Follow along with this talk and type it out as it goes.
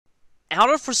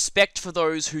out of respect for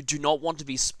those who do not want to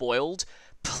be spoiled,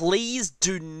 please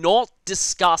do not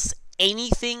discuss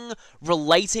anything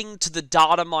relating to the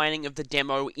data mining of the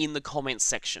demo in the comments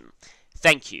section.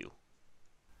 Thank you.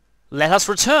 Let us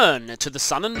return to the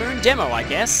Sun and Moon demo, I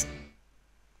guess,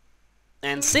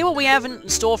 and see what we have in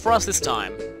store for us this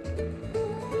time.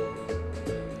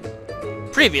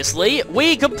 Previously,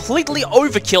 we completely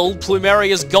overkilled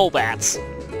Plumeria's Golbats,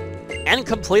 and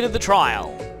completed the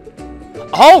trial.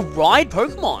 Oh, ride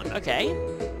Pokemon, okay.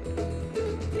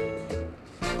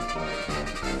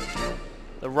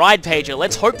 The ride pager,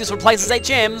 let's hope this replaces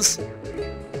HMs.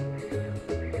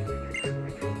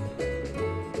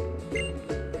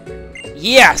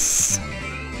 Yes!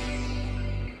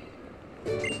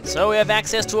 So we have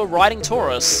access to a riding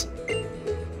Tauros.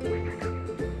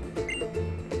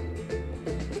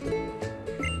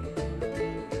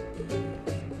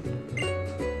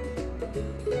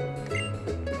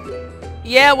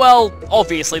 Yeah, well,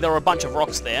 obviously there are a bunch of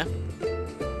rocks there.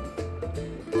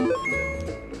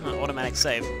 Oh, automatic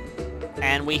save.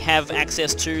 And we have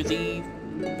access to the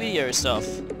video stuff.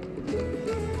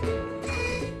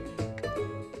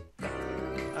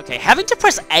 Okay, having to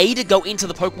press A to go into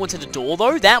the Pokemon Center door,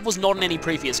 though, that was not in any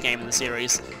previous game in the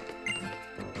series.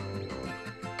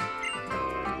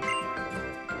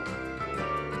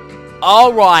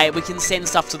 Alright, we can send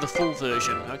stuff to the full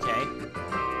version, okay.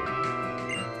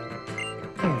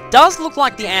 Does look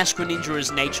like the Ash Greninja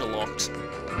is nature-locked.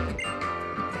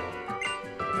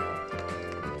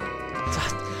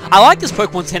 I like this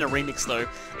Pokemon Center remix, though.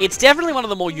 It's definitely one of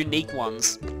the more unique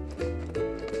ones.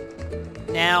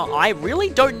 Now, I really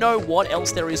don't know what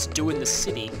else there is to do in the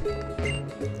city.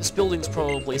 This building's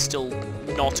probably still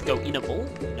not go-inable.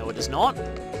 No, it is not.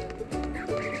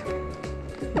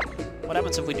 What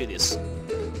happens if we do this?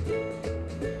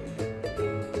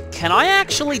 Can I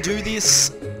actually do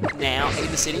this now in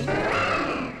the city?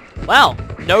 Well,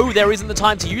 no, there isn't the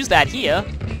time to use that here.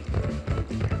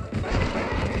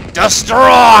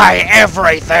 Destroy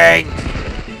everything!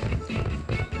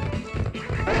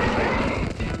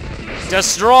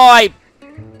 Destroy!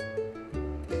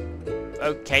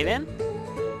 Okay then.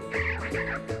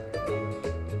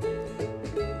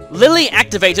 Lily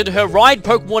activated her Ride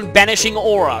Pokemon Banishing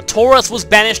Aura. Tauros was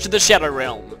banished to the Shadow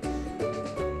Realm.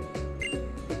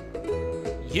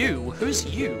 You? Who's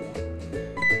you?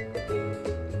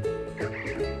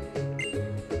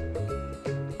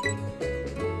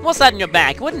 What's that in your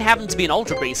back? It wouldn't happen to be an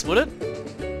Ultra Beast, would it?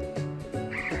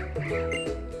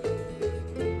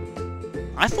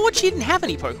 I thought she didn't have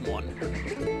any Pokemon.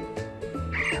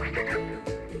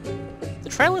 The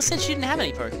trailer said she didn't have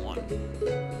any Pokemon.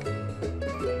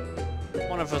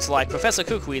 One of us like, Professor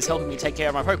Kukui is helping me take care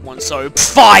of my Pokemon, so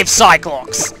 5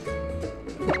 Cyclops!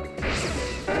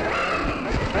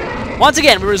 Once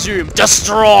again, we resume.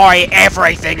 Destroy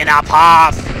everything in our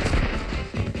path!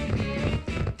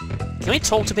 Can we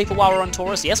talk to people while we're on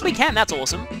Tauros? Yes, we can. That's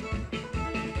awesome.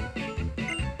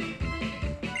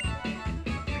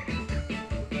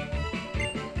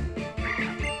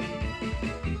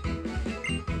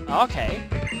 Okay.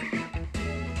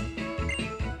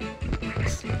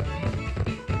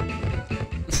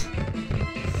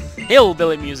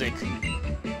 Hillbilly music.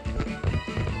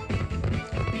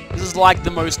 This is like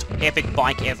the most epic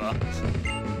bike ever.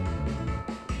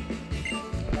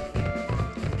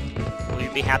 Will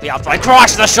you be happy after I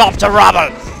crush the shop to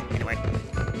rubble? Anyway.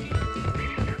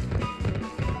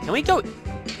 Can we go...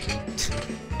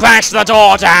 Bash the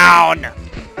door down!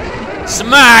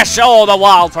 Smash all the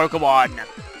wild Pokemon!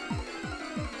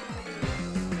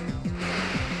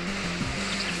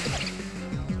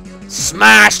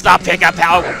 Smash the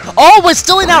Pick-a-Pow! Oh, we're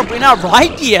still in our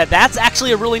ride gear! That's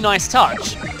actually a really nice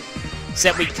touch.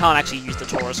 Except we can't actually use the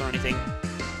Tauros or anything.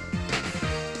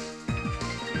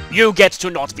 You get to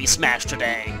not be smashed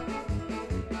today.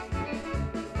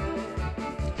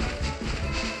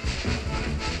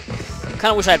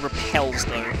 Kinda wish I had repels,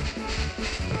 though.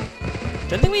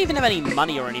 Don't think we even have any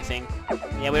money or anything.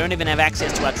 Yeah, we don't even have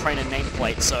access to our trainer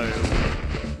nameplate, so...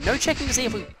 No checking to see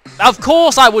if we... Of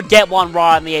course I would get one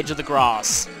right on the edge of the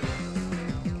grass.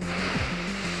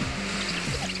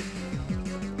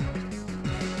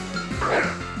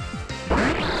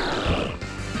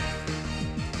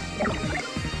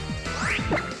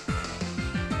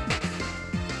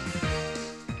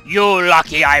 You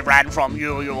lucky I ran from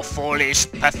you, you foolish,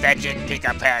 pathetic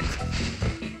Pick-a-Peck.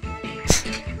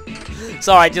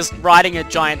 Sorry, just riding a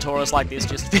giant Tauros like this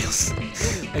just feels...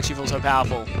 makes you feel so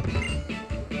powerful.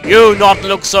 You not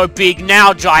look so big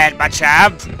now, giant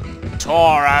Machamp!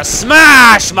 Tauros,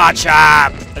 smash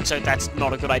Machamp! Except that's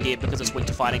not a good idea because it's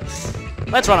winter fighting.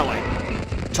 Let's run away.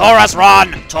 Tauros,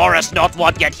 run! Tauros not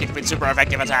one get hit with super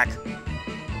effective attack.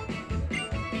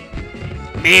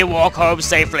 Me walk home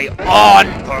safely on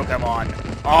Pokemon.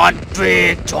 On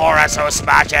big Tauros who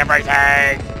smash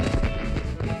everything!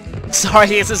 Sorry,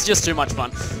 this is just too much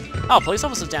fun. Oh, police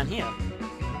officer's down here.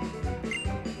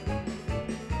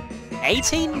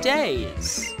 18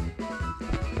 days.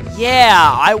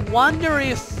 Yeah, I wonder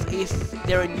if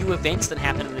there are new events that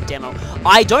happen in the demo.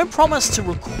 I don't promise to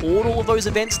record all of those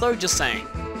events though, just saying.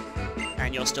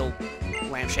 And you're still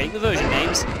lampshading the version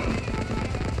names.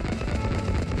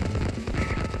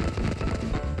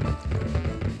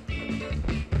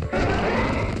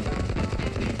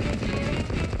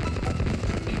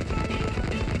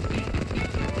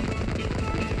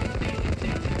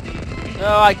 So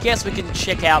I guess we can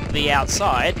check out the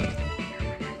outside.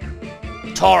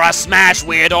 Tauros smash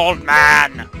weird old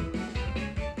man!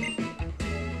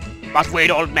 But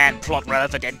weird old man plot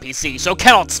relevant NPC, so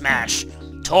cannot smash.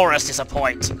 Tauros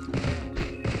disappoint.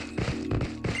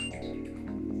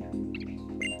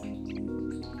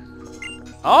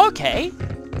 Okay,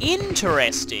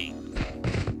 interesting.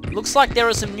 Looks like there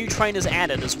are some new trainers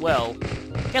added as well.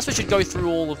 Guess we should go through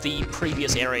all of the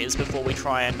previous areas before we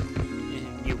try and...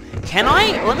 Can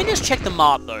I? Let me just check the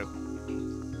map though.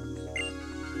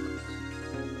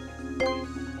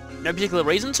 No particular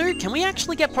reason to? Can we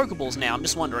actually get Pokeballs now? I'm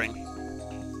just wondering.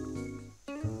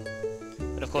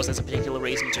 But of course there's a particular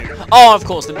reason to. Oh, of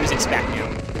course, the music's back now.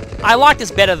 I like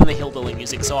this better than the Hillbilly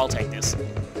music, so I'll take this.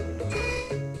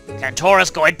 Can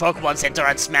Tauros go in Pokemon Center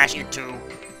and smash it too?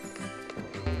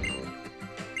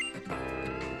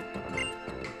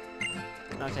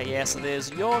 Okay, yeah, so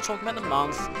there's you're talking about the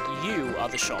month, you are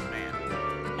the shop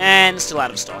man. And still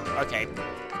out of stock. Okay.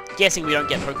 Guessing we don't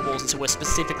get Pokeballs until we're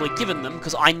specifically given them,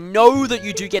 because I know that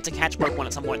you do get to catch Pokemon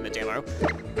at some point in the demo.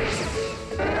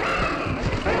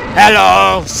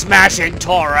 Hello! Smashing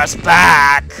Tauros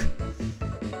back!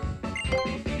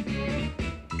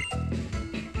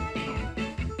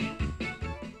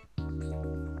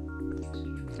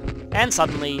 And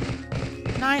suddenly,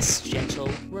 nice, gentle,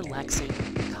 relaxing,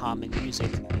 calming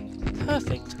music.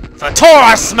 Perfect. For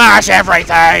Tauros smash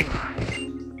everything!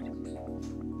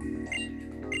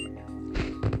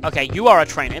 Okay, you are a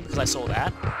trainer, because I saw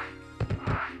that.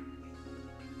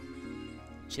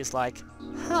 She's like,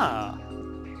 huh,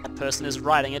 that person is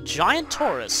riding a giant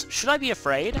Tauros. Should I be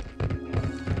afraid?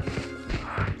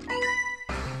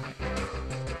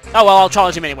 Oh well, I'll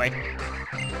challenge him anyway.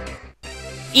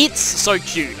 It's so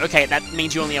cute. Okay, that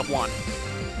means you only have one.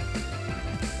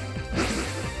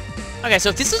 Okay, so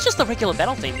if this is just the regular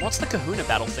battle theme, what's the Kahuna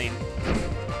battle theme?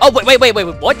 Oh, wait,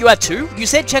 what? You have two? You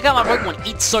said check out my Pokemon,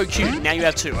 it's so cute. Now you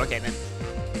have two. Okay, then.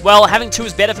 Well, having two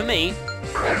is better for me.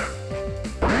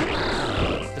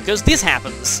 Because this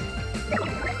happens.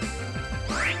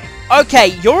 Okay,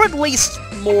 you're at least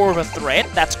more of a threat.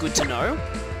 That's good to know.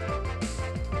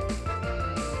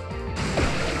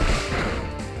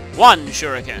 One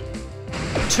Shuriken.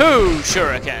 Two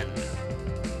Shuriken.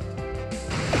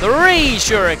 Three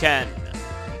Shuriken.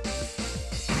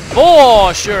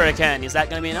 4 Shuriken! Is that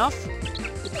going to be enough?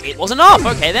 It was enough!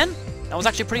 Okay then. That was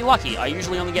actually pretty lucky. I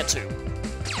usually only get 2.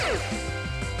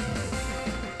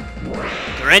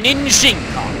 Greninja!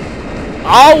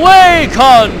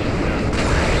 Awaken!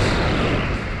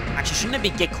 Actually, shouldn't it be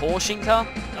Gekor Shinka?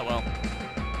 Oh well.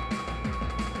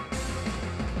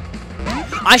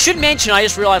 I should mention, I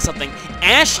just realized something.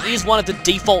 Ash is one of the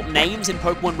default names in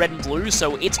Pokemon Red and Blue,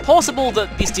 so it's possible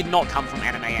that this did not come from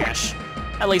Anime Ash.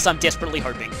 At least I'm desperately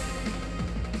hoping.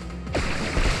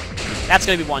 That's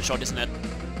going to be one shot, isn't it?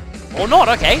 Or not,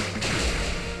 okay.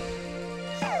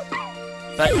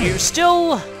 But you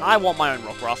still... I want my own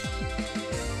Rockruff.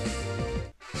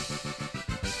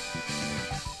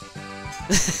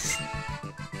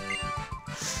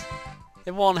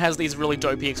 Everyone has these really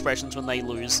dopey expressions when they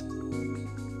lose.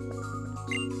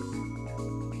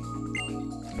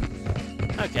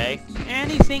 Okay,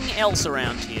 anything else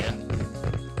around here?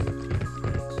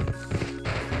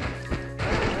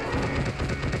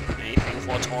 Anything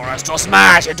for Tauros to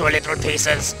smash into little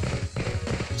pieces?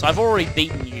 So I've already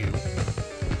beaten you.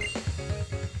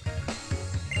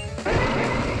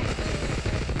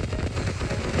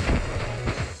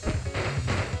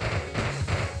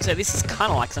 So this is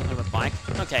kind of like something of a bike.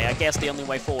 Okay, I guess the only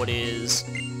way forward is...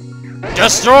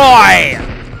 Destroy!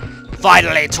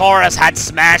 Finally, Tauros had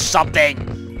smashed something!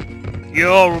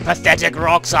 Your pathetic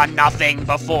rocks are nothing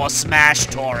before Smash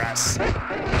Tauros.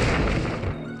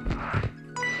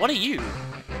 What are you?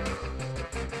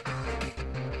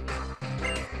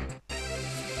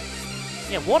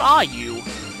 Yeah, what are you?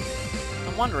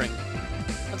 I'm wondering.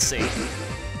 Let's see.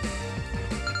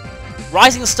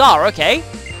 Rising Star, okay.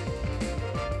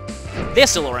 They're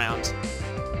still around.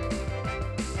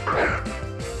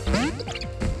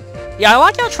 Yeah, I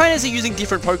like how trainers are using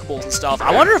different Pokeballs and stuff.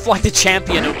 I wonder if, like, the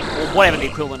champion, or whatever the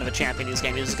equivalent of a champion in this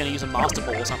game is going to use a Master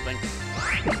Ball or something.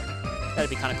 That'd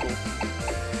be kind of cool.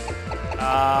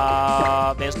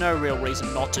 There's no real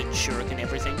reason not to Shuriken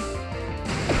everything.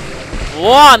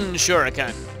 1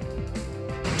 Shuriken!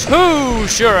 2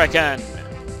 Shuriken!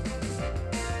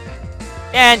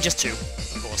 And just 2,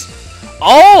 of course.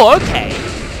 Oh, okay!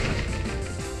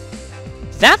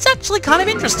 That's actually kind of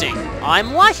interesting.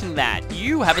 I'm liking that.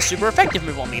 You have a super effective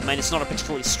move on me. I mean, it's not a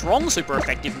particularly strong super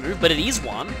effective move, but it is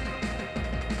one.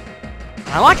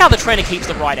 I like how the trainer keeps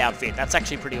the right outfit. That's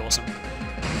actually pretty awesome.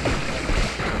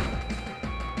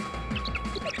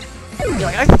 You're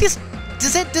like, I think this...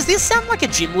 Does this sound like a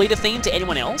gym leader theme to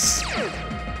anyone else?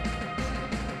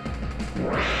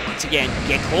 Once again,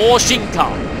 Gekko Shinka!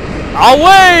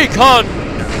 Awaken!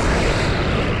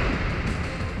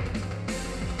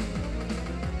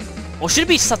 Or should it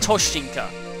be Satoshinka?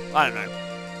 I don't know.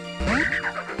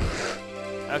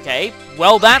 Okay,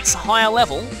 well that's higher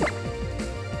level.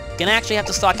 Gonna actually have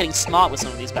to start getting smart with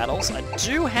some of these battles. I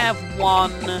do have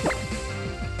one...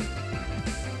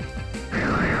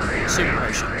 Super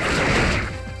Potion.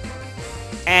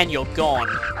 And you're gone.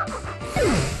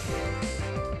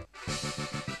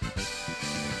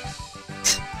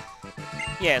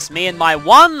 Yes, me and my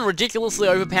one ridiculously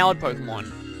overpowered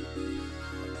Pokemon.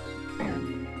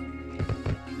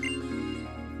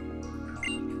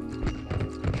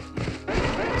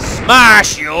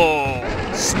 Smash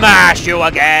you! Smash you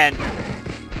again!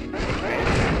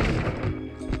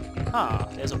 Huh,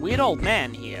 there's a weird old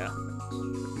man here.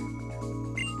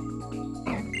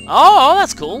 Oh,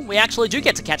 that's cool. We actually do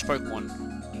get to catch Pokemon.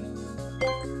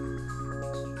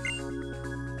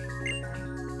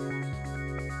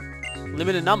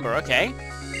 Limited number, okay.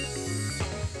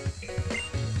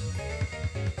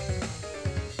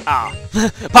 Ah,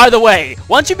 by the way,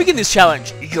 once you begin this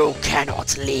challenge, you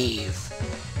cannot leave.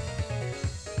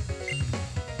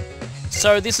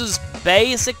 So this is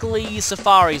basically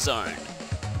Safari Zone.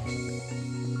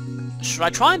 Should I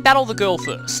try and battle the girl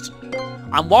first?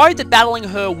 I'm worried that battling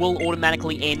her will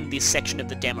automatically end this section of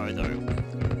the demo, though.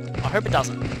 I hope it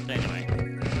doesn't, but anyway.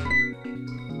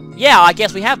 Yeah, I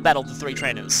guess we have battled the 3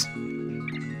 trainers.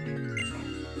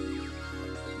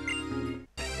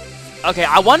 Okay,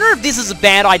 I wonder if this is a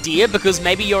bad idea, because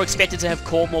maybe you're expected to have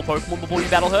caught more Pokemon before you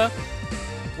battle her.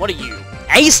 What are you?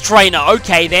 Ace Trainer!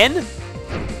 Okay, then!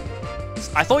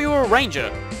 I thought you were a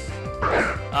Ranger.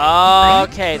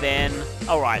 Okay, then.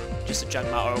 Alright, just a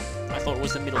Jugma-O. I thought it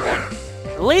was the middle one.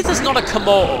 At least it's not a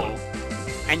Kamo-O.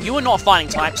 And you are not fighting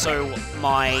type, so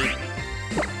my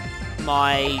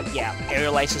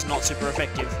Aerial Ace is not super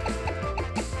effective.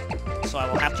 So I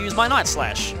will have to use my Night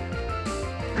Slash.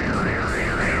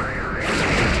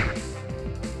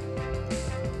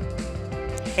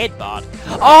 Headbutt.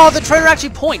 Oh, the trainer actually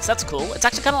points. That's cool. It's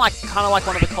actually kind of like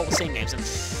one of the Colosseum games. And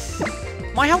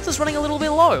my health is running a little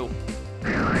bit low.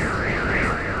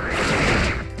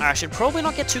 I should probably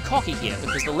not get too cocky here,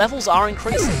 because the levels are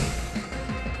increasing.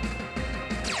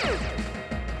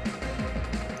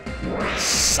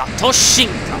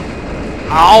 Satoshinka!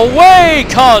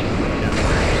 Awaken!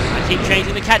 I keep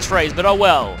changing the catchphrase, but oh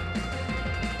well.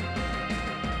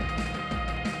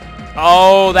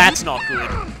 Oh, that's not good.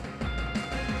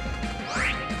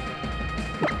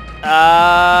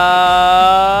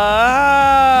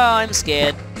 I'm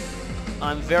scared.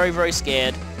 I'm very, very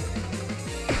scared.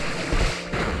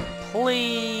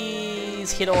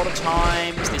 Please hit a lot of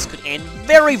times. This could end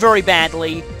very, very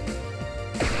badly.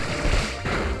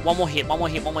 One more hit, one more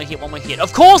hit, one more hit, one more hit.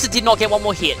 Of course it did not get one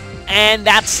more hit. And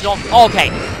that's not... Okay,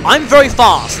 I'm very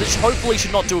fast. This hopefully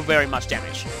should not do very much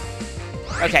damage.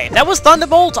 Okay, if that was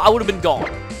Thunderbolt, I would have been gone.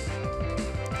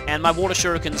 And my Water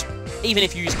Shurikens, even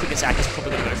if you use Quick Attack, is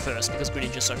probably going to go first, because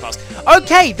Greninja's so fast.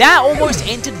 Okay, that almost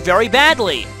ended very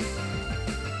badly.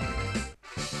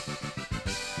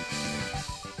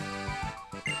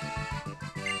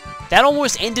 That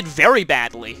almost ended very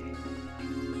badly.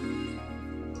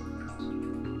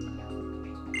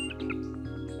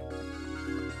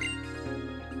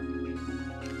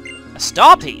 A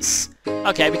star piece.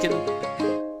 Okay, we can...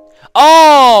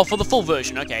 Oh, for the full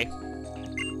version, okay.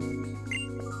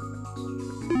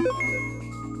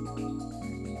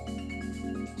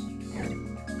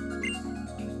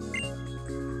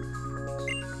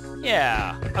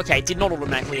 Yeah. Okay, did not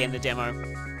automatically end the demo.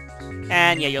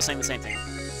 And yeah, you're saying the same thing.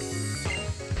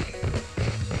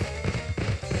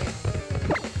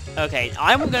 Okay,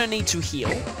 I'm going to need to heal.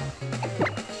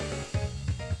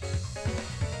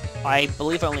 I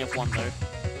believe I only have one, though.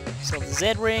 myself the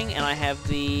Z ring, and I have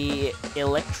the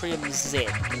Electrium Z.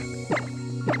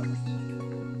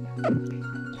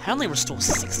 I only restore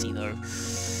 60 though.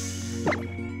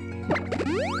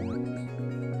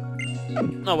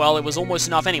 Oh well, it was almost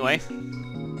enough anyway.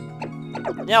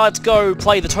 Now let's go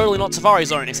play the Totally Not Safari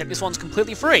Zone, except this one's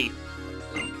completely free.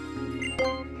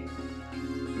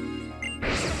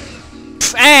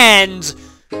 And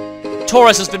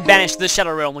Tauros has been banished to the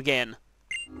Shadow Realm again.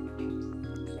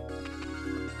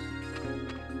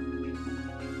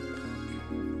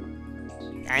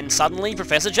 And suddenly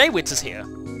Professor J-Witz is here.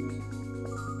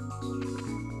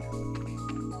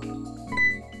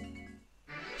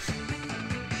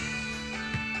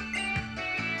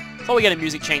 Thought we'd get a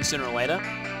music change sooner or later.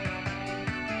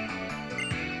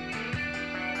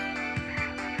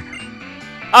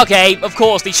 Okay, of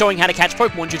course, the showing how to catch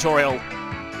Pokemon tutorial.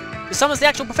 This time it's the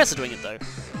actual professor doing it, though.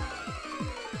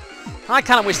 I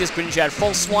kind of wish this Greninja had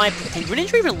False Swipe. Can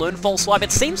Greninja even learn False Swipe?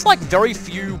 It seems like very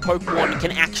few Pokemon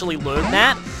can actually learn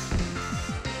that.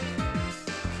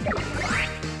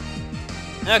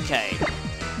 Okay.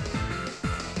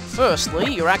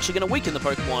 Firstly, you're actually going to weaken the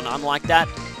Pokemon, unlike that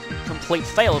complete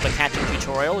fail of a catching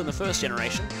tutorial in the first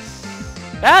generation.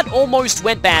 That almost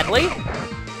went badly.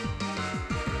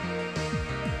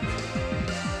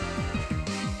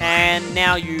 And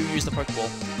now you use the Pokeball.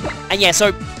 And yeah, so,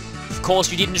 of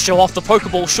course, you didn't show off the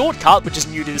Pokeball shortcut, which is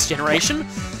new to this generation.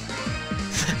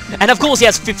 And of course he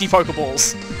has 50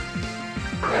 Pokeballs.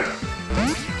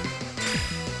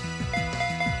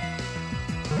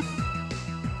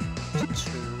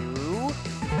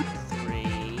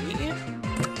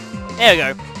 There we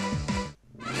go.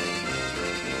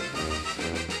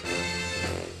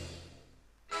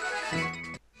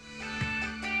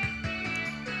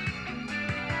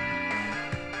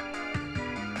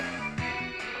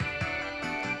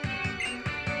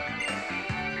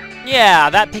 Yeah,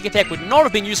 that Pick Attack would not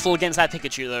have been useful against that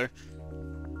Pikachu, though.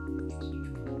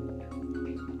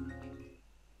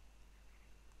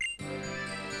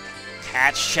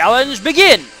 Catch challenge,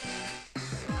 begin!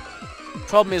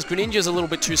 Problem is, Greninja's a little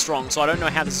bit too strong, so I don't know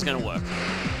how this is going to work.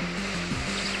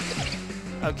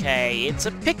 Okay, it's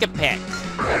a Pick-a-Peck.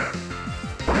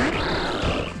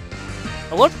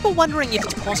 A lot of people are wondering if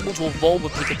it's possible to evolve a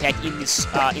Pick-a-Peck in this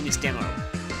demo.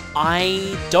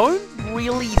 I don't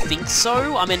really think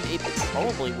so. I mean, it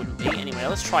probably wouldn't be. Anyway,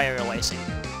 let's try Aerial Lacing.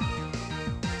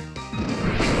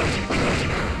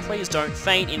 Please don't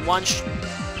faint in one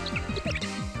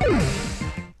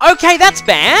Okay, that's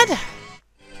bad!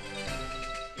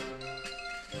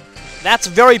 That's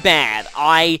very bad.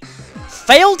 I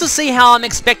failed to see how I'm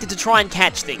expected to try and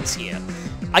catch things here.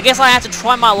 I guess I have to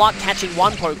try my luck catching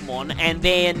one Pokemon, and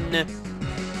then...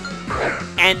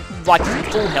 like,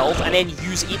 full health, and then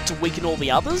use it to weaken all the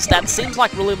others? That seems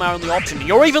like really my only option.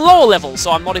 You're even lower level,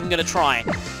 so I'm not even going to try.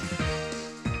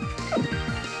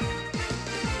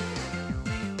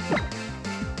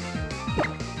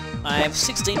 I have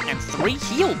 16 and 3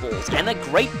 Heal Balls, and a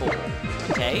Great Ball.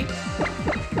 Okay.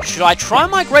 Should I try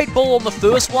my Great Ball on the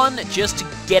first one, just to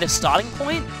get a starting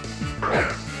point?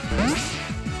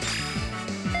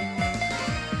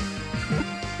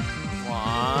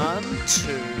 One,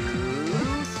 two...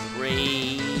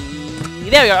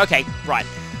 There we go, okay, right.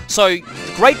 So,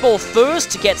 the Great Ball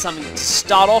first to get something to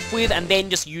start off with, and then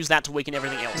just use that to weaken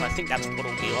everything else. I think that's what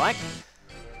it'll be like.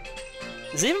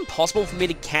 Is it even possible for me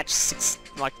to catch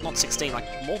not 16,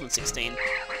 like more than 16?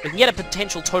 We can get a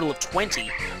potential total of 20.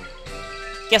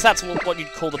 Guess that's what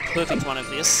you'd call the perfect run of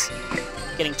this.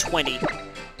 Getting 20.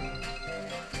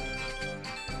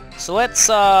 So let's,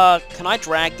 can I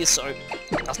drag this over?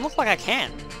 Doesn't look like I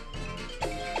can.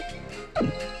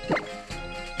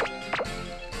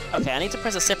 Okay, I need to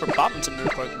press a separate button to move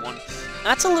Pokemon.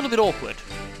 That's a little bit awkward.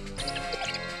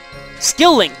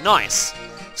 Skill Link, nice!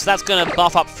 So that's gonna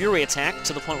buff up Fury Attack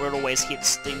to the point where it always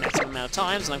hits the maximum amount of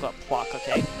times, and I've got Pluck,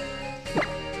 okay.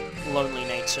 Lonely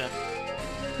Nature.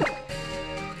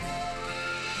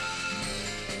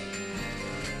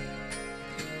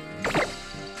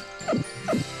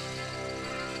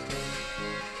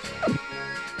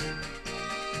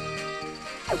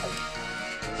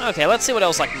 Okay, let's see what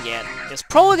else I can get. There's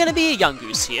probably going to be a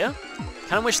Yungoos here.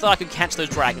 Kind of wish that I could catch those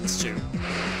dragons too.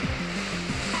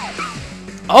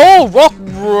 Oh, Rock...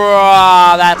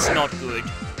 that's not good.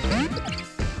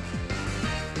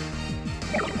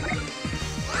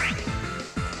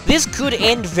 This could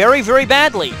end very, very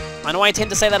badly. I know I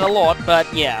tend to say that a lot,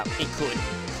 but yeah, it could.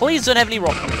 Please don't have any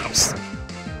rock moves.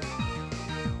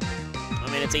 I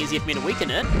mean, it's easier for me to weaken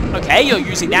it. Okay, you're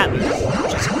using that move,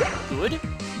 which is good.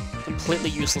 Completely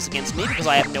useless against me because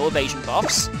I have no evasion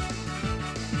buffs.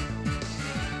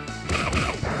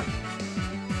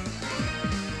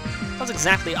 That's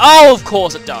exactly... Oh, of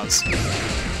course it does!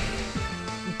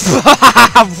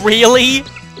 Really?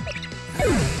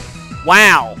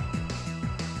 Wow.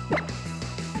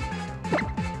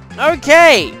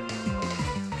 Okay!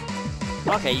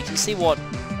 Okay, you can see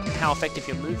how effective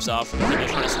your moves are from the thing you're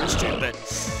trying to switch to, but...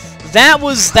 That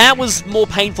was more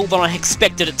painful than I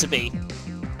expected it to be.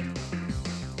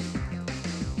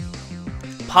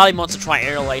 Part of me wants to try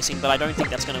aerial lacing, but I don't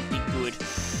think that's going to be good.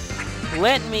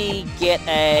 Let me get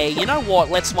a... You know what?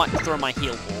 Let's throw my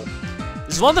heal ball.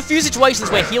 This is one of the few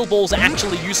situations where heal balls are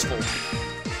actually useful.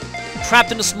 Trapped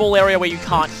in a small area where you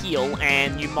can't heal,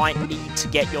 and you might need to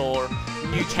get your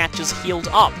new catches healed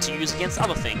up to use against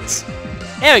other things.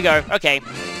 There we go, okay.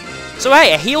 So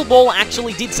hey, a heal ball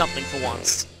actually did something for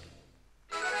once.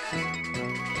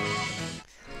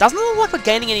 Doesn't look like we're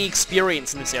gaining any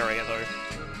experience in this area, though.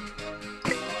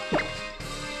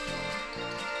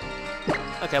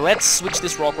 Okay, let's switch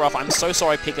this Rockruff. I'm so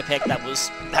sorry, Pick-a-Peck. That was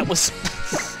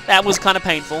kind of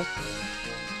painful.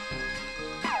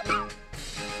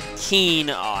 Keen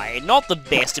Eye. Not the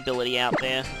best ability out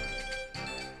there.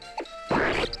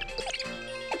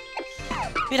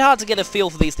 Bit hard to get a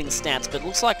feel for these things' stats, but it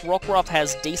looks like Rockruff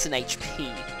has decent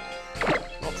HP.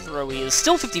 Rock Throw is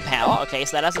still 50 power. Okay,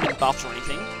 so that hasn't been buffed or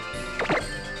anything.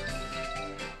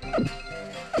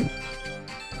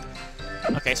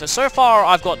 Okay, so far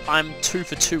I'm 2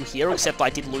 for 2 here, except I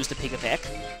did lose the Pick-a-Peck.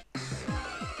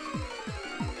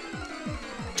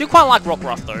 Do quite like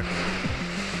Rockruff, though.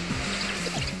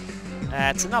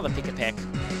 It's another Pick-a-Peck.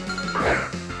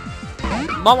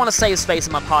 Might want to save space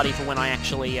in my party for when I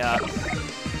actually,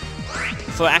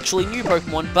 for actually new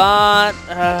Pokemon, but,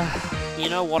 you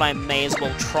know what, I may as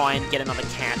well try and get another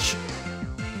catch.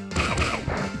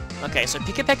 Okay, so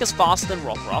Pick-a-Peck is faster than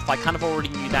Rockruff. I kind of already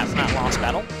knew that from that last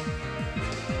battle.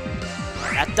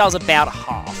 That does about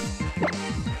half.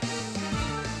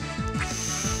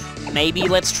 Maybe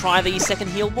let's try the second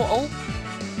heal ball.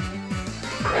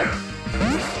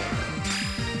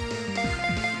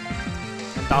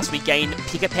 And thus we gain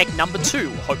Pick-a-Peck number 2,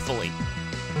 hopefully.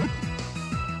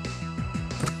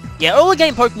 Yeah, early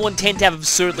game Pokemon tend to have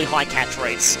absurdly high catch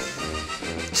rates.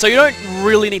 So you don't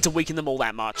really need to weaken them all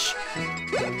that much.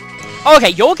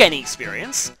 Okay, you're gaining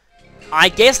experience. I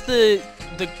guess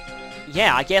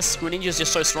yeah, I guess Greninja's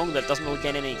just so strong that it doesn't really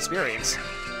gain any experience.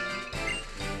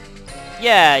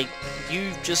 Yeah,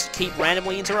 you just keep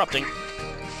randomly interrupting.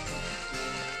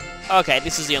 Okay,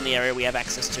 this is the only area we have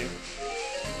access to.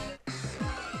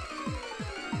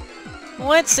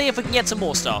 Let's see if we can get some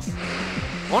more stuff.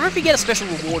 I wonder if you get a special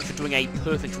reward for doing a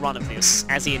perfect run of this,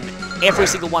 as in every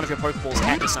single one of your Pokeballs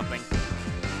catches something.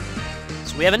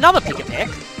 So we have another Pick-a-Peck.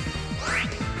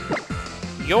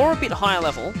 You're a bit higher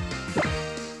level.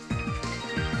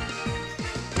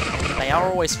 They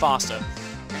are always faster.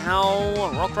 Now,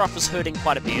 Rockruff is hurting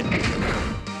quite a bit.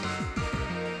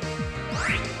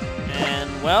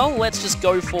 And, well, let's just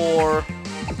go for...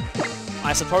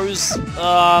 I suppose,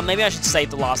 maybe I should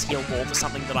save the last heal ball for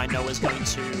something that I know is going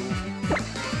to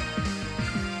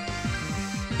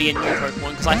be a new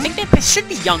Pokemon, because I think that there should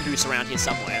be Yungoos around here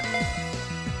somewhere.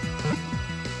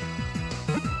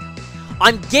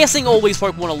 I'm guessing all these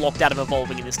Pokemon are locked out of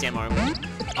evolving in this demo.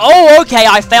 Oh, okay,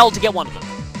 I failed to get one of them.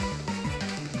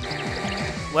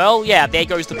 Well, yeah, there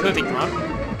goes the perfect run.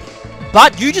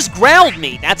 But you just growled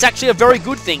me! That's actually a very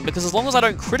good thing, because as long as I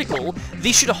don't critical,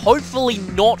 this should hopefully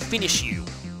not finish you.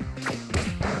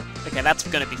 Okay, that's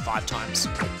gonna be 5 times.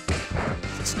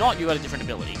 If it's not, you got a different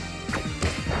ability.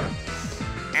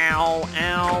 Ow,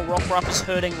 ow, Rockruff is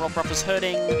hurting, Rockruff is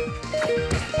hurting.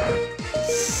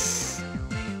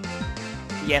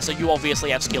 Yeah, so you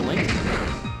obviously have Skill Link.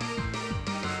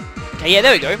 Okay, yeah,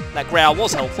 there we go. That growl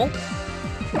was helpful.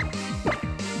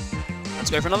 Let's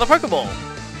go for another Pokeball.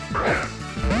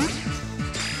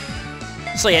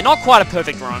 So yeah, not quite a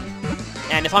perfect run.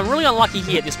 And if I'm really unlucky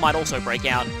here, this might also break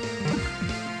out.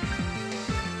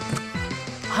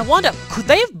 I wonder, could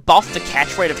they have buffed the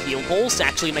catch rate of heal balls to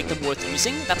actually make them worth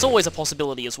using? That's always a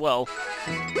possibility as well.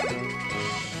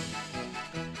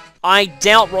 I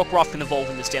doubt Rockruff can evolve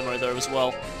in this demo though as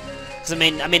well. Because I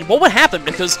mean, what would happen?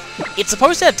 Because it's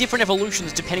supposed to have different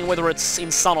evolutions depending whether it's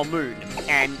in Sun or Moon,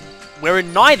 and we're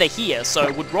in neither here,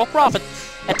 so would Rockruff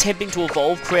attempting to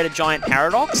evolve create a giant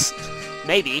paradox?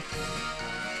 Maybe.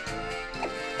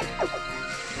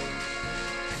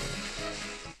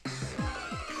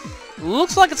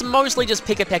 Looks like it's mostly just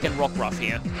Pick-a-Peck and Rockruff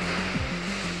here.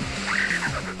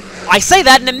 I say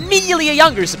that and immediately a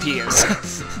Yungoos appears!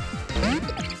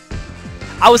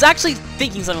 I was actually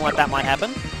thinking something like that might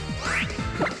happen.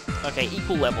 Okay,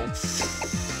 equal level.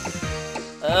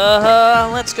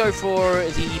 Let's go for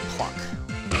the Pluck.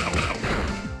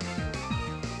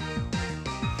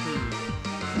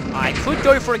 I could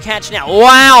go for a catch now.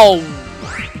 Wow!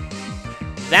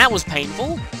 That was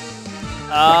painful.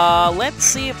 Let's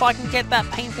see if I can get that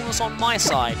painfulness on my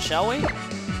side, shall we?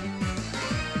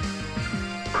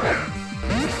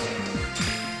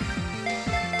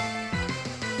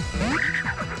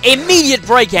 Immediate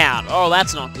breakout! Oh,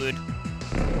 that's not good.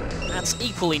 That's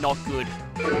equally not good.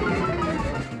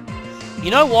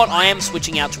 You know what? I am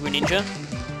switching out to Greninja.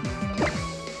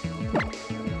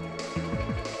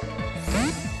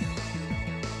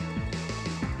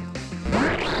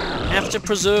 Have to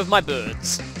preserve my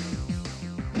birds.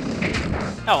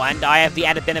 Oh, and I have the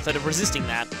added benefit of resisting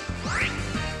that.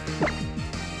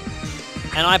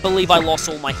 And I believe I lost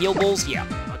all my heal balls. Yeah,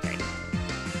 okay.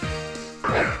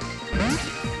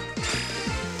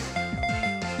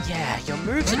 Yeah, your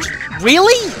moves are...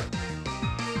 Really?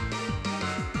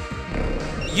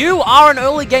 You are an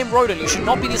early game rodent. You should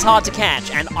not be this hard to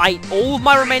catch. And all of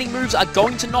my remaining moves are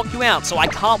going to knock you out, so I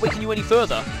can't weaken you any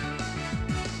further.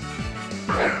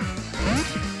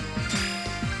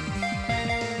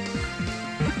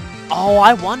 Oh,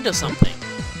 I wonder something.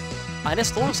 I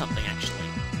just thought of something, actually.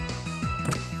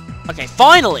 Okay,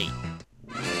 finally!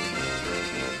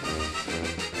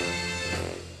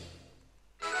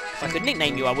 If I could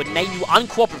nickname you, I would name you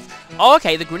Uncooperative. Oh,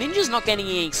 okay, the Greninja's not gaining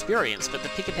any experience, but the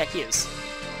Pick-a-Peck is.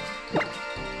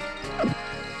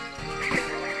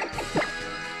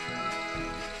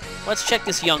 Let's check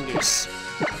this Yungoos.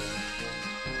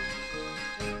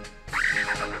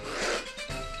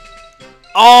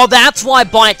 Oh, that's why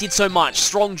Bite did so much.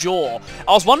 Strong Jaw.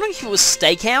 I was wondering if it was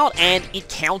Stakeout and it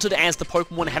counted as the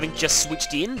Pokemon having just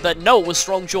switched in, but no, it was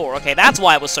Strong Jaw. Okay, that's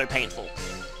why it was so painful.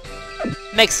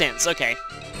 Makes sense, okay.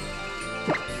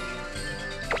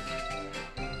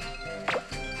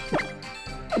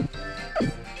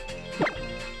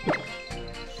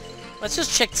 Let's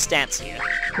just check the stats here.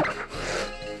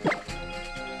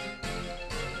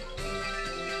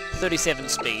 37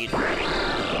 speed.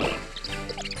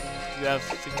 You have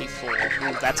 54.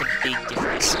 Ooh, that's a big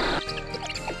difference.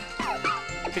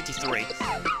 53.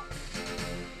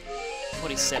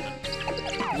 47.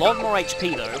 A lot more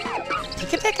HP, though.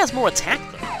 Pick-a-Peck has more attack,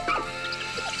 though.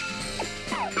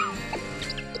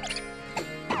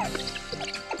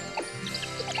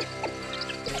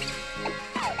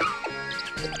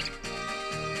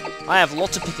 I have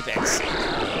lots of Pick-a-Pecks.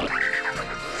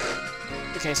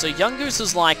 Okay, so Yungoos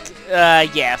is like,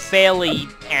 yeah, fairly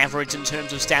average in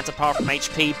terms of stats apart from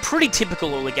HP. Pretty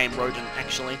typical early game rodent,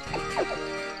 actually.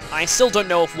 I still don't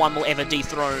know if one will ever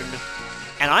dethrone.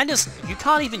 And you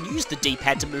can't even use the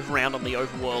D-pad to move around on the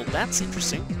overworld. That's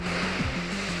interesting.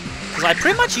 Because I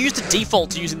pretty much used the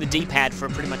default to using the D-pad for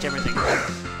pretty much everything.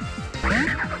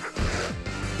 I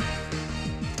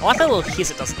like that little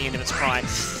hiss it does at the end of its cry.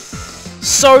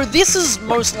 So, this is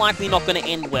most likely not going to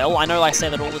end well. I know I say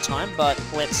that all the time, but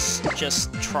let's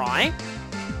just try.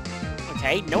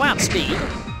 Okay, no outspeed.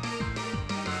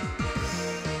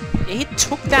 It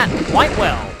took that quite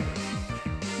well.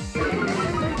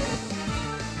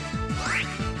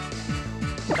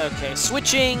 Okay,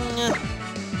 switching.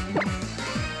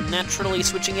 Naturally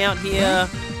switching out here.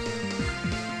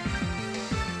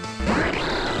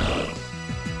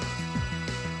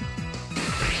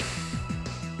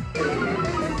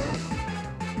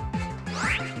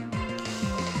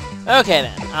 Okay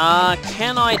then,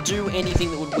 can I do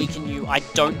anything that would weaken you? I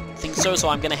don't think so, so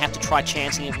I'm going to have to try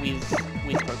chancing it with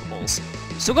Pokeballs.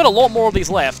 Still got a lot more of these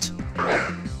left. So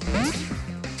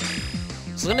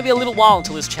it's going to be a little while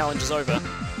until this challenge is over.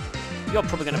 You're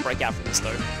probably going to break out from this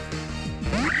though.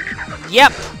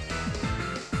 Yep!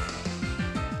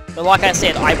 But like I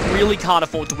said, I really can't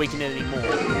afford to weaken it anymore.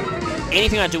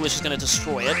 Anything I do is just going to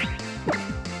destroy it.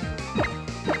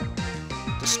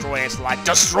 Destroy it like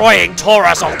destroying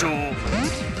Tauros will do!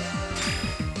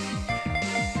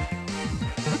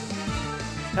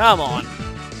 Come on.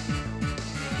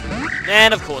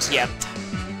 And of course, yeah.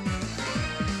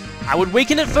 I would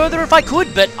weaken it further if I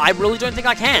could, but I really don't think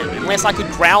I can, unless I could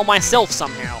growl myself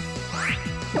somehow.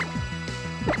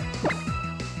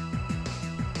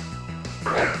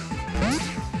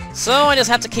 So I just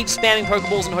have to keep spamming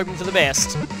Pokeballs and hoping for the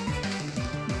best.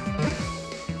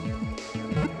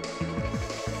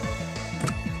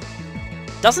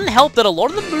 Doesn't help that a lot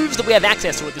of the moves that we have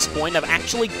access to at this point are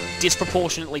actually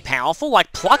disproportionately powerful.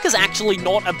 Like, Pluck is actually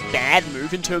not a bad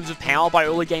move in terms of power by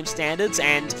early game standards,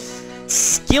 and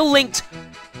skill-linked...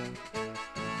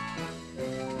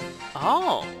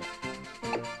 Oh.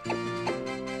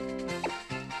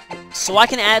 So I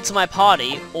can add to my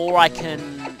party, or I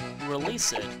can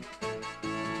release it.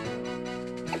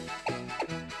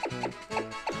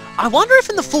 I wonder if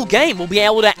in the full game we'll be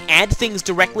able to add things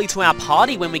directly to our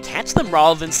party when we catch them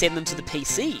rather than send them to the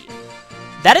PC.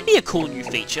 That'd be a cool new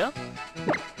feature.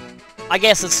 I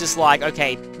guess it's just like,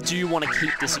 okay, do you want to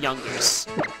keep this young goose?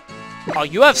 Oh,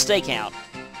 you have stakeout.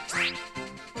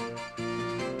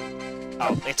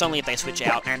 Oh, it's only if they switch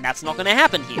out, and that's not going to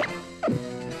happen here.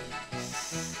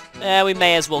 We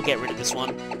may as well get rid of this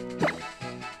one.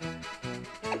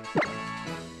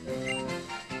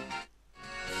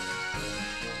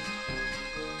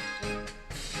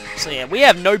 So yeah, we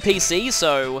have no PC,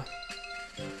 so...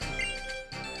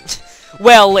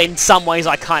 well, in some ways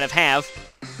I kind of have.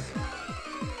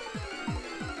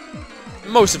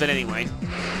 Most of it, anyway.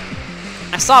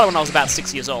 I started when I was about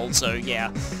 6 years old, so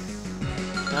yeah.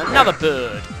 Another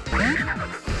bird.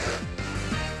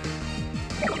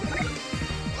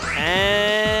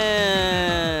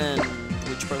 And...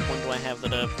 which Pokemon do I have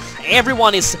that are...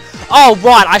 everyone is... oh,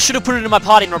 right! I should have put it in my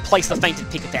party and replaced the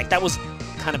Fainted Pick effect. That was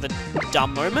kind of a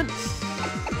dumb moment.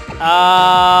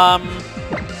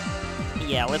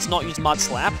 Yeah, let's not use Mud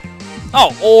Slap.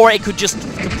 Oh, or it could just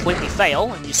completely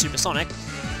fail and use Supersonic.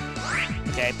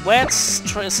 Okay, let's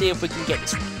try to see if we can get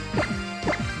this one.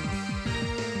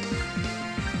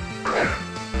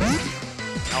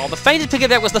 Oh, the Fainted Pick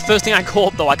effect was the first thing I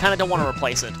caught, though. I kind of don't want to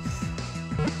replace it.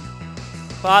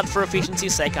 But for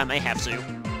efficiency's sake, I may have to.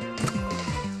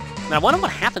 Now, I wonder what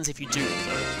happens if you do,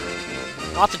 though.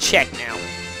 I'll have to check now.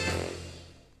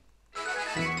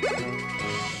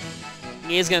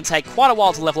 It is going to take quite a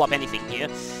while to level up anything here.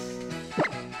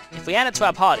 If we add it to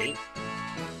our party,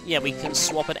 yeah, we can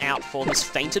swap it out for this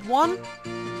Fainted one.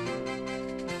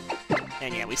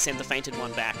 And yeah, we send the Fainted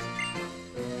one back.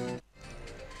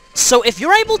 So if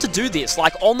you're able to do this,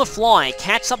 like on the fly,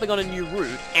 catch something on a new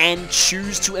route, and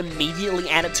choose to immediately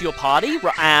add it to your party,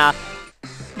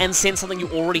 and send something you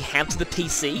already have to the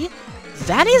PC,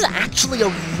 that is actually a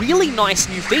really nice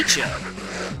new feature.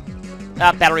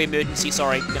 Battery emergency,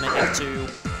 sorry, gonna have to...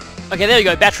 okay, there you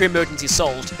go, battery emergency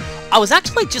solved. I was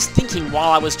actually just thinking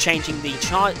while I was changing the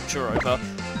charger over,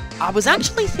 I was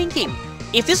actually thinking,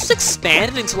 if this was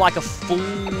expanded into like a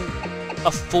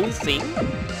full thing,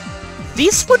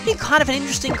 this would be kind of an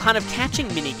interesting kind of catching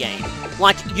minigame.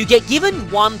 Like, you get given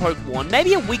one Pokemon,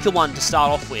 maybe a weaker one to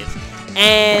start off with,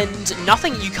 and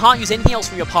nothing, you can't use anything else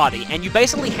from your party, and you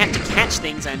basically have to catch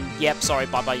things, and yep, sorry,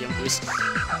 bye-bye, young goose.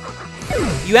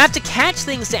 You have to catch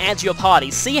things to add to your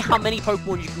party, see how many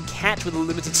Pokemon you can catch with a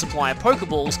limited supply of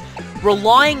Pokeballs,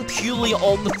 relying purely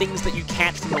on the things that you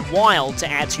catch from the wild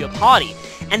to add to your party.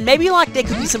 And maybe, like, there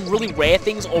could be some really rare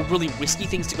things or really risky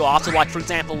things to go after, like, for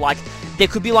example, like, there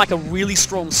could be, like, a really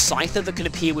strong Scyther that can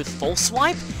appear with False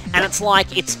Swipe, and it's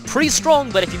like, it's pretty strong,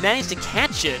 but if you manage to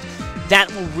catch it, that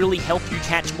will really help you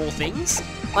catch more things.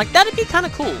 Like, that'd be kind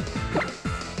of cool.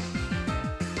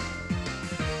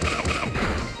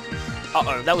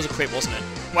 Uh-oh, that was a crit, wasn't it?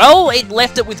 Well, it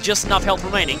left it with just enough health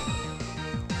remaining.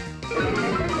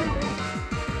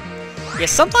 Yeah,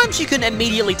 sometimes you can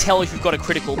immediately tell if you've got a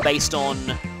critical based on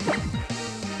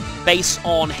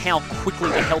how quickly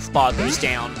the health bar goes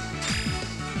down.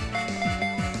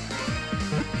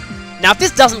 Now, if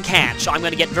this doesn't catch, I'm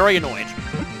going to get very annoyed.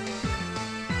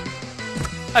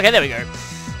 Okay, there we go.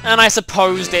 And I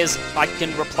suppose I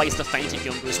can replace the Fainted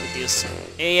Yungoos with this.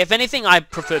 If anything, I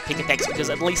prefer Pick Effects because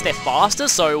at least they're faster,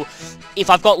 so if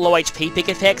I've got low HP Pick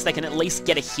Effects, they can at least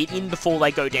get a hit in before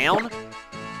they go down.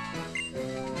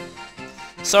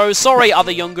 So, sorry,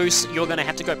 other Yungoos, you're gonna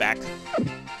have to go back.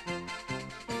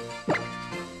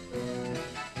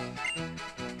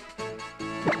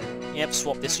 Yep,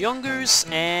 swap this Yungoos,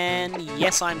 and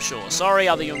yes, I'm sure. Sorry,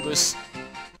 other Yungoos.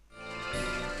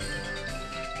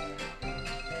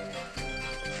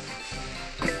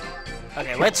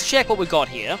 Okay, let's check what we got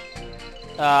here.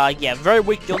 Yeah, very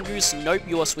weak Yungoos. Nope,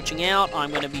 you are switching out.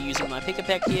 I'm going to be using my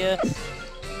Pick-a-Peck here.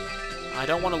 I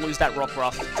don't want to lose that Rock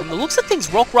Ruff. From the looks of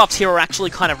things, Rock Ruffs here are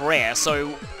actually kind of rare,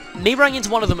 so me running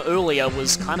into one of them earlier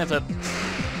was kind of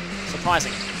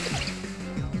surprising.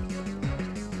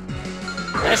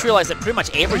 I just realized that pretty much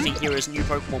everything here is new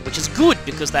Pokemon, which is good,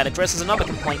 because that addresses another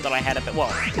complaint that I had about,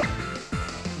 well,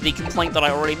 the complaint that I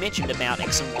already mentioned about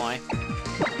X and Y.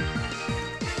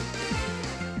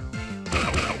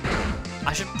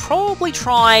 I should probably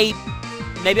try...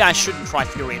 maybe I shouldn't try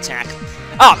Fury Attack.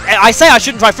 Oh, I say I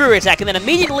shouldn't try Fury Attack, and then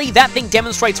immediately that thing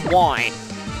demonstrates why.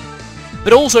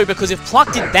 But also because if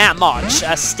Pluck did that much,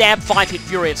 a stab 5-hit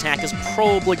Fury Attack is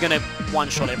probably going to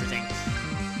one-shot everything.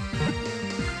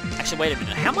 Actually, wait a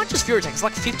minute. How much is Fury Attack? It's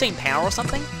like 15 power or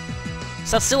something?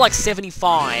 So that's still like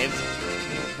 75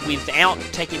 without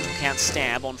taking into account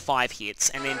stab on 5 hits,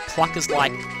 and then Pluck is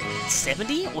like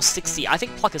 70 or 60? I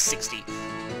think Pluck is 60.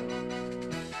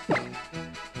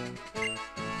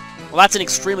 Well, that's an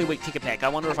extremely weak Pick-a-Peck. I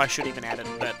wonder if I should even add it,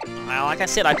 but like I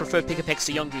said, I prefer Pick-a-Pecks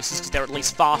to Yungooses because they're at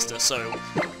least faster, so...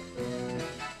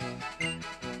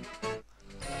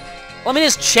 Let me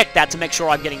just check that to make sure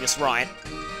I'm getting this right.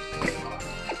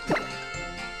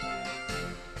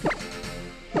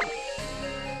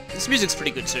 This music's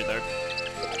pretty good too, though.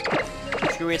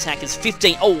 Fury attack is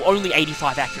 15. Oh, only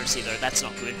 85 accuracy, though. That's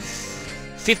not good.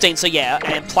 15, so yeah,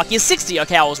 and pluck is 60.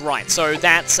 Okay, I was right. So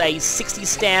that's a 60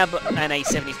 stab and a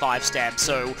 75 stab.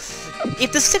 So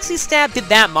if the 60 stab did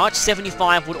that much,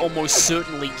 75 would almost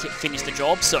certainly finish the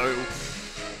job, so...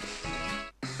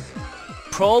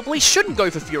 Probably shouldn't go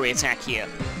for Fury attack here.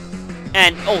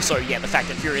 And also, yeah, the fact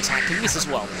that Fury attack can miss as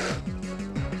well.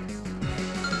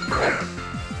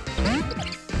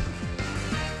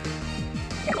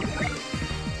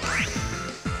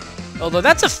 Although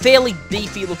that's a fairly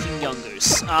beefy-looking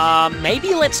Yungoos.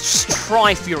 Maybe let's just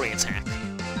try Fury attack.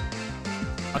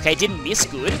 Okay, didn't miss,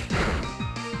 good.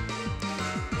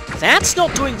 That's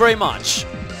not doing very much.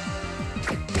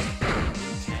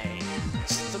 Okay,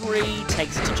 it's 3,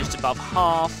 takes it to just above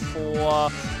half, 4...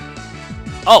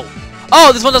 Oh!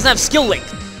 Oh, this one doesn't have skill link!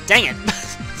 Dang it.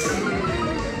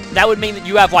 That would mean that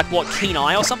you have, like, what, Keen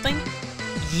Eye or something?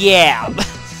 Yeah!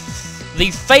 The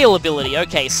fail ability,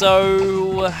 okay,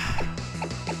 so...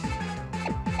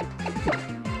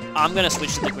 I'm gonna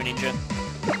switch to the Greninja.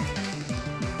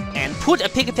 And put a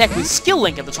Pick-a-Peck with skill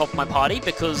link at the top of my party,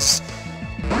 because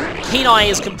Keen Eye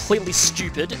is completely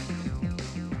stupid.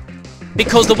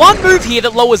 Because the one move here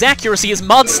that lowers accuracy is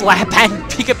Mud Slap,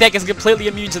 and Pick-a-Peck is completely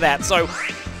immune to that, so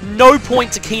no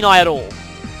point to Keen Eye at all.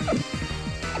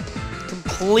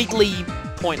 Completely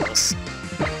pointless.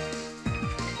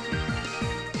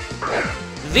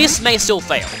 This may still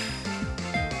fail.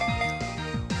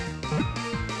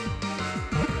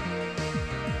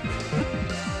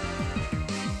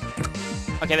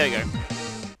 Okay, there we go.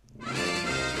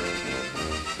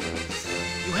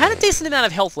 You had a decent amount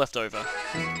of health left over.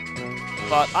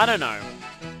 But, I don't know.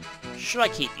 Should I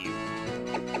keep you?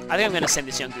 I think I'm going to send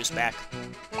this Yungoos back.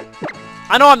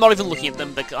 I know I'm not even looking at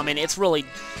them, but, I mean, it's really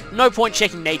no point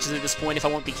checking natures at this point if I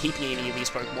won't be keeping any of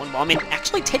these Pokemon. Well, I mean,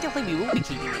 actually, technically we will be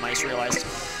keeping them, I just realized.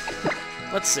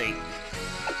 Let's see.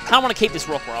 Kind of want to keep this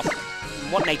Rockruff.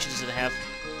 What nature does it have?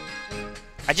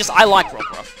 I like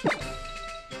Rockruff.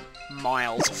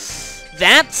 Mild.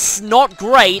 That's not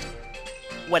great.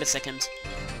 Wait a second.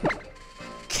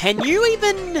 Can you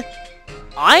even...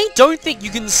 I don't think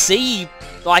you can see...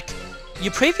 Like,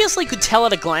 you previously could tell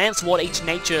at a glance what each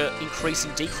nature increase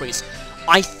and decrease.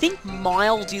 I think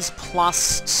mild is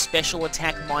plus special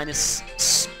attack minus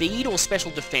speed or special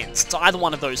defense. It's either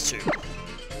one of those two.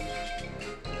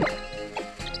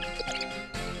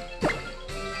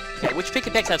 Okay, which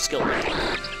Pick-a-Pecks have skill?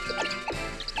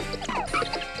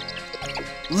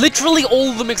 Literally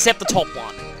all of them except the top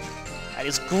one. That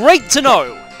is great to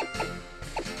know!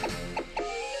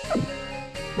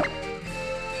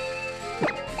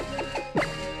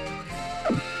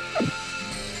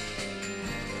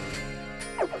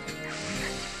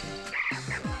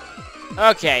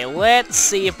 Okay, let's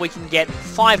see if we can get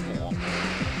 5 more.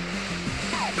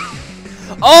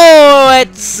 Oh,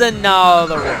 it's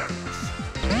another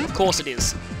one. Of course it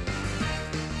is.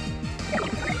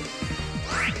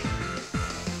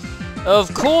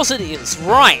 Of course it is,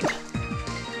 right.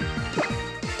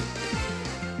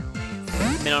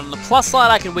 I mean, on the plus side,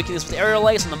 I can weaken this with Aerial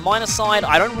Ace. On the minus side,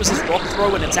 I don't resist Rock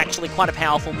Throw, and it's actually quite a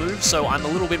powerful move, so I'm a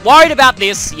little bit worried about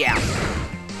this. Yeah.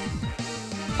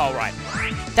 Alright.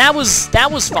 That was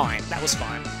fine. That was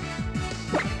fine.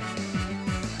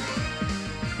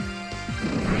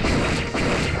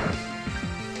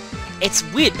 It's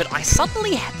weird, but I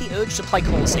suddenly had the urge to play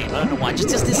Colosseum. I don't know why.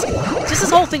 Just this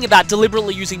whole thing about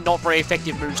deliberately using not very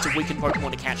effective moves to weaken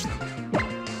Pokemon to catch them.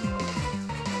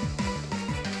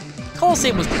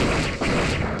 Colosseum was pretty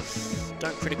good.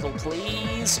 Don't critical,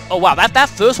 please. Oh wow, that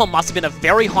first one must have been a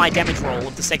very high damage roll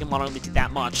if the second one only did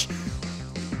that much.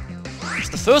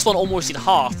 The first one almost did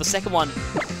half, the second one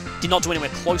did not do anywhere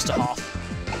close to half.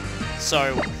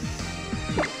 So,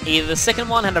 either the second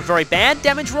one had a very bad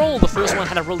damage roll, or the first one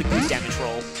had a really good damage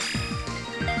roll.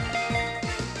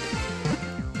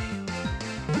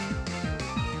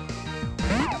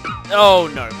 Oh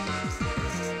no.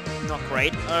 Not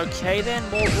great. Okay then,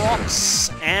 more rocks.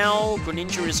 Ow,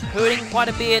 Greninja is hurting quite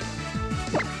a bit.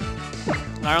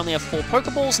 I only have 4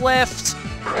 Pokeballs left.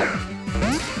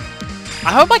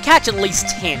 I hope I catch at least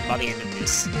 10 by the end of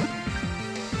this.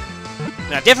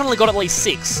 And I've definitely got at least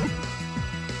 6.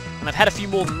 And I've had a few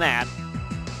more than that.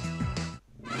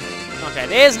 Okay,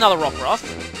 there's another Rockruff.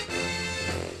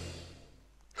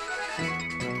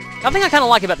 One thing I kind of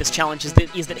like about this challenge is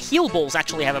that heal balls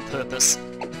actually have a purpose.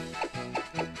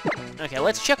 Okay,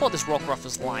 let's check what this Rockruff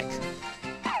is like.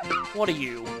 What are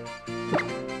you?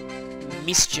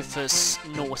 Mischievous,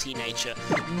 naughty nature.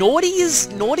 Naughty is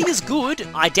good.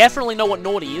 I definitely know what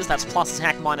naughty is. That's plus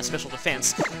attack minus special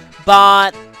defense.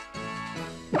 But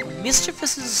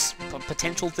mischievous is a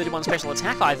potential 31 special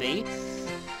attack IV.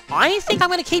 I think I'm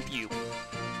going to keep you.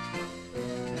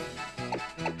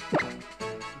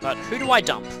 But who do I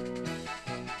dump?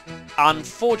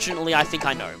 Unfortunately, I think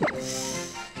I know.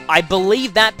 I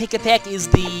believe that Pick-a-Peck is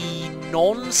the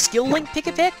non-skill link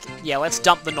Pick-a-Peck? Yeah, let's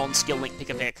dump the non-skill link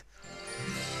Pick-a-Peck.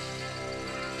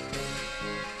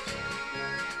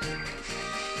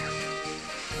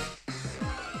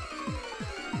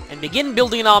 And begin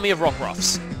building an army of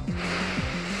Rockruffs.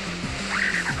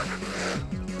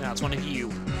 Now it's one of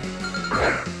you.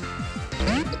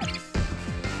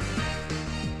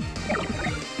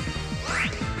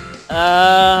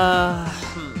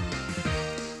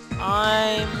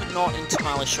 I'm not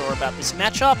entirely sure about this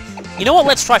matchup. You know what?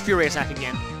 Let's try Fury Attack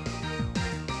again.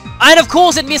 And of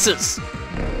course it misses!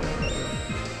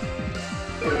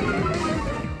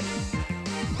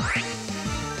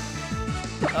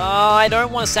 I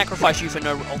don't want to sacrifice you for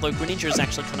no... Although Greninja is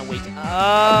actually kind of weak.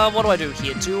 What do I do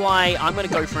here? I'm going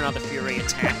to go for another Fury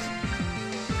Attack.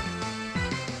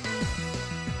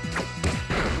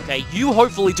 Okay, you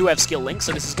hopefully do have Skill Link,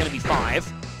 so this is going to be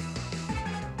 5.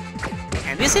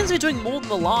 And this seems to be doing more than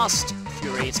the last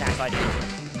Fury Attack I did.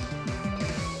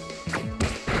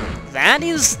 That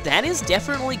is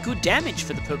definitely good damage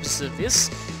for the purposes of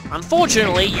this.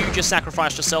 Unfortunately, you just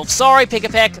sacrificed yourself. Sorry,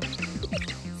 Pick-a-Peck.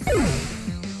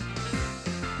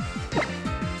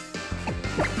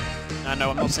 No,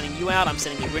 I'm not sending you out, I'm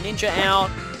sending the Greninja out.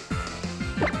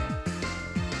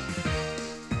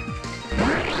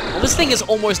 Well, this thing is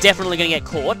almost definitely going to get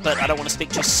caught, but I don't want to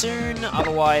speak too soon,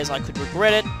 otherwise I could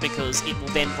regret it, because it will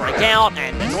then break out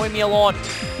and annoy me a lot.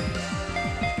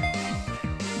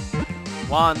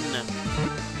 1,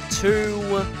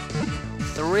 2,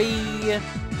 3...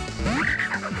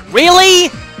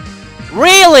 Really?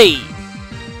 Really?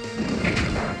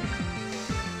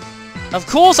 Of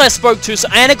course I spoke too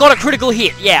soon, and it got a critical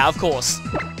hit. Yeah, of course.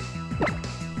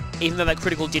 Even though that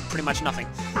critical did pretty much nothing.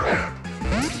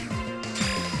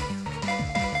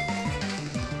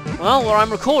 Well, where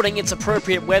I'm recording, it's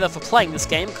appropriate weather for playing this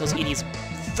game, because it is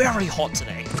very hot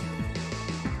today.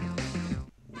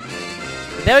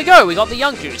 But there we go, we got the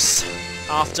Young Goose.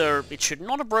 After, it should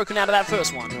not have broken out of that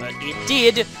first one, but it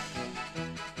did.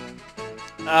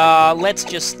 Let's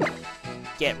just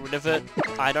get rid of it.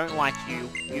 I don't like you.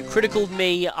 You criticaled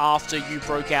me after you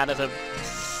broke out of a...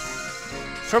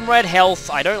 From red health.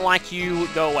 I don't like you.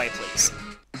 Go away, please.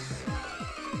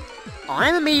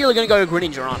 I'm immediately going to go to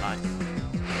Greninja, aren't I?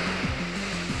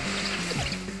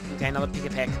 Okay, another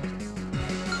Pick-a-Peck.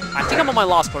 I think I'm on my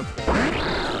last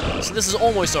Pokeball. So this is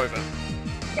almost over.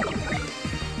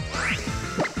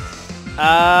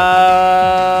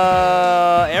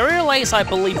 Aerial Ace, I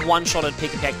believe, one-shotted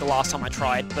Pick-a-Peck the last time I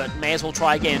tried, but may as well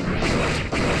try again.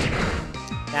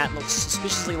 That looks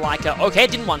suspiciously like a... Okay,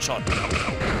 it didn't one-shot.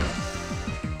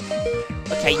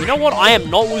 Okay, you know what? I am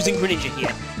not losing Greninja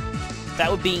here. That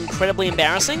would be incredibly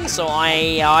embarrassing, so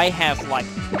I have, like,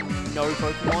 no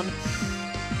Pokemon.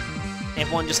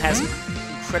 Everyone just has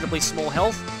incredibly small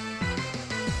health.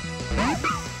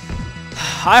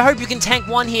 I hope you can tank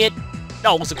one hit.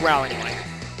 Oh, it was a growl anyway.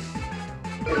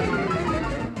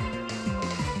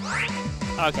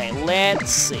 Okay,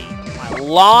 let's see. My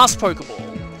last Pokeball.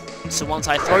 So once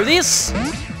I throw this,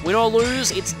 win or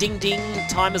lose, it's ding ding,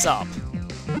 time is up.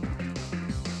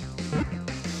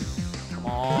 Come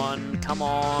on, come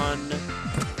on.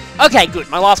 Okay, good.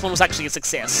 My last one was actually a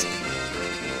success.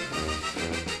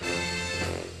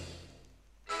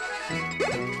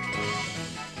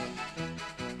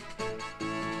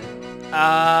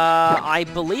 I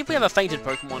believe we have a fainted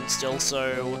Pokemon still,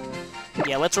 so...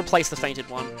 Yeah, let's replace the fainted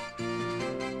one.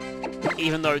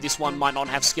 Even though this one might not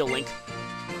have Skill Link.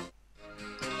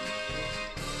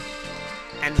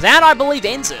 And that, I believe,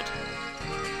 ends it.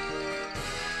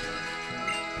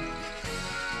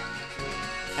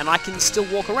 And I can still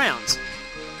walk around.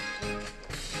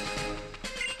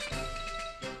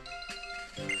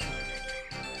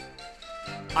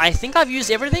 I think I've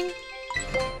used everything.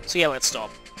 So yeah, let's stop.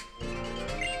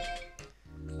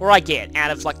 What do I get?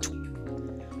 Out of, like,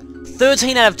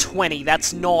 13 out of 20.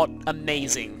 That's not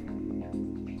amazing.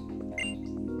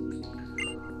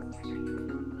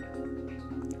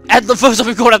 At the first time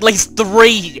we got at least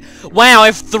 3! Wow,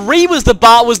 if 3 was the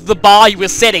bar you were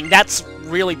setting, that's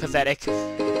really pathetic.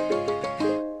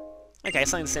 Okay,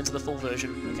 something to censor the full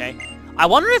version, okay. I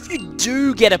wonder if you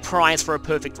do get a prize for a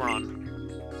perfect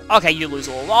run. Okay, you lose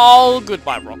all. Oh,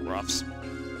 goodbye, Rockruffs.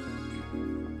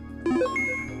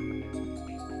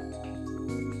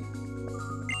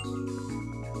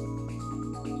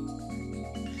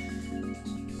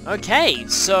 Okay,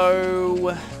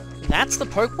 so that's the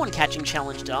Pokemon catching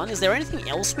challenge done. Is there anything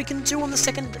else we can do on the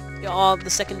second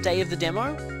day of the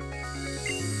demo?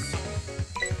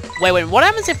 Wait, what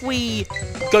happens if we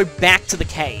go back to the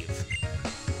cave?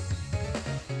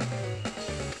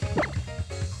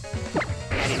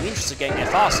 And in the interest of getting there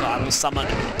faster, I will summon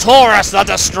Tauros the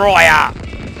Destroyer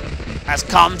has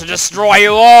come to destroy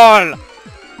you all!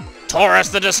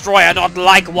 Tauros the Destroyer, not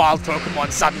like wild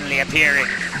Pokemon suddenly appearing.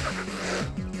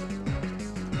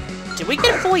 Did we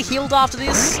get fully healed after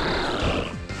this?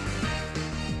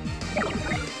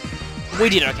 We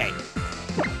did, okay.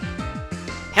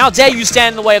 How dare you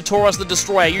stand in the way of Tauros the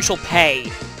Destroyer, you shall pay.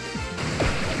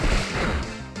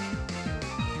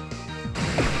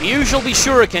 You shall be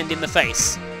shurikened in the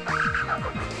face.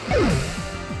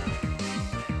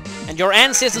 And your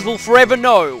ancestors will forever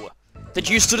know that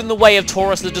you stood in the way of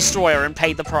Tauros the Destroyer and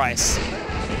paid the price.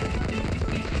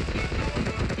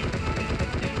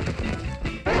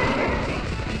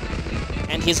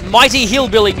 And his mighty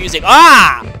hillbilly music.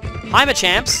 Ah! Hi,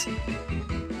 Machamps.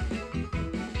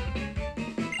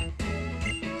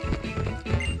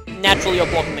 Naturally, you're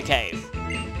blocking the cave.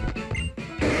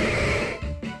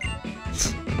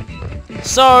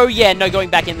 So, yeah, no going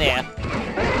back in there.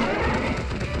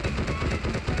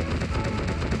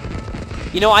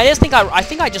 You know, I think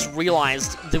I just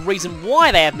realized the reason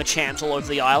why they have Machamps all over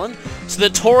the island, so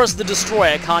that Tauros the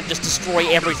Destroyer can't just destroy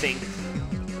everything.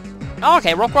 Oh,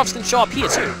 okay, Rockruffs can show up here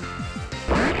too.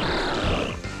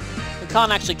 We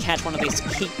can't actually catch one of these to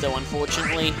keep though,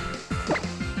 unfortunately.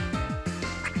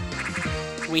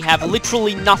 We have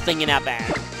literally nothing in our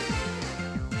bag.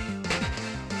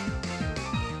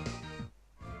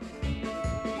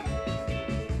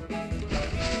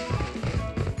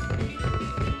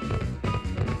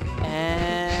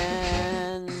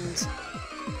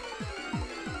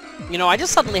 You know, I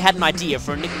just suddenly had an idea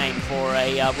for a nickname for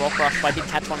a Rockruff if I did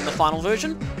catch one in the final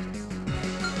version.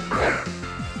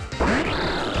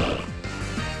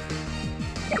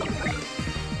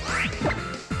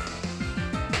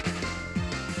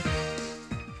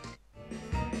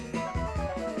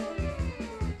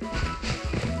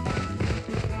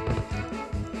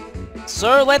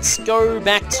 So let's go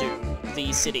back to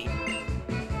the city.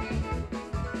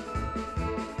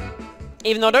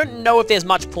 Even though I don't know if there's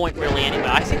much point really anyway.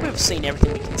 I think we've seen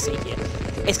everything we can see here.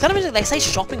 It's kind of interesting, they say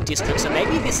shopping district, so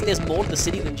maybe there's more to the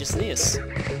city than just this.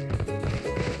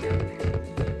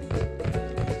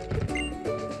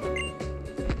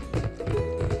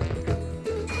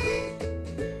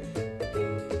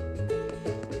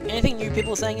 Anything new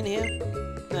people are saying in here?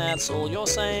 That's all you're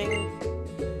saying.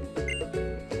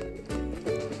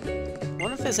 I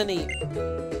wonder if there's any...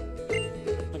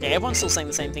 Okay, everyone's still saying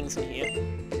the same things in here.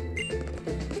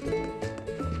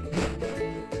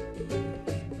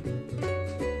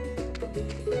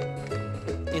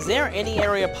 Is there any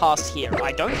area past here?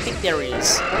 I don't think there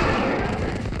is.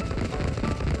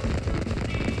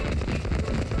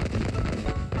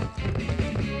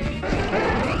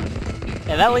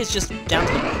 Yeah, that leads just down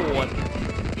to the port.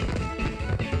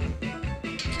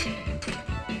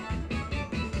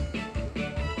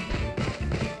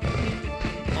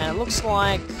 And it looks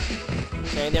like...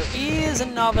 Okay, there is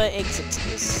another exit to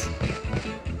this.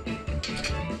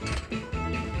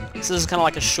 So this is kind of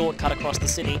like a shortcut across the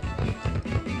city.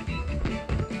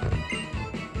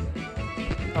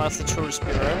 Oh, that's the Tourist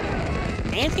Bureau.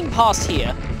 Anything past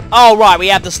here? Oh, right, we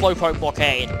have the Slowpoke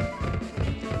Blockade.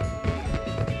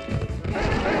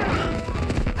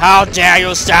 How dare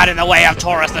you stand in the way of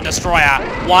Tauros the Destroyer!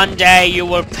 One day you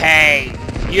will pay!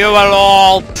 You will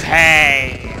all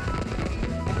pay!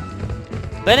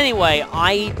 But anyway,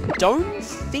 I don't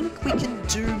think we can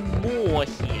do more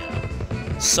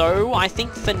here. So, I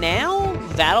think for now,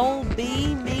 that'll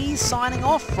be me signing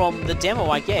off from the demo,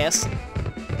 I guess.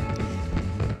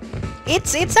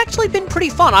 It's actually been pretty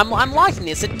fun. I'm liking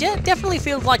this. It definitely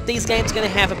feels like these games are going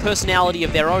to have a personality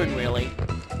of their own, really.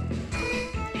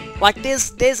 Like,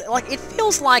 like, it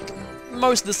feels like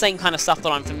most of the same kind of stuff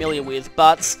that I'm familiar with,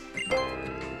 but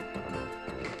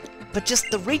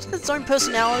just the region its own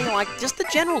personality, like, just the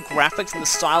general graphics and the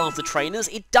style of the trainers,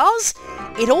 it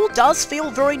all does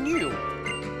feel very new.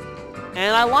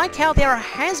 And I like how there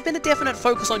has been a definite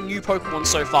focus on new Pokemon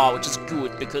so far, which is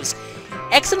good, because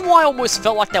X and Y almost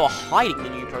felt like they were hiding the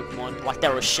new Pokemon, like they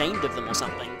were ashamed of them or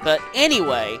something. But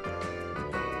anyway,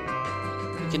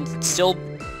 we can still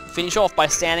finish off by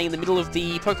standing in the middle of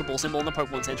the Pokeball symbol in the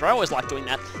Pokemon Center. I always like doing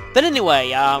that. But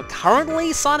anyway,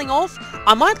 currently signing off.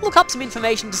 I might look up some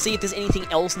information to see if there's anything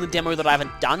else in the demo that I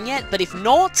haven't done yet, but if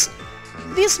not,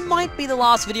 this might be the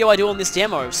last video I do on this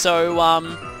demo. So,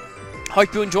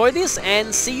 hope you enjoy this,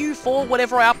 and see you for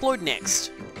whatever I upload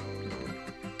next.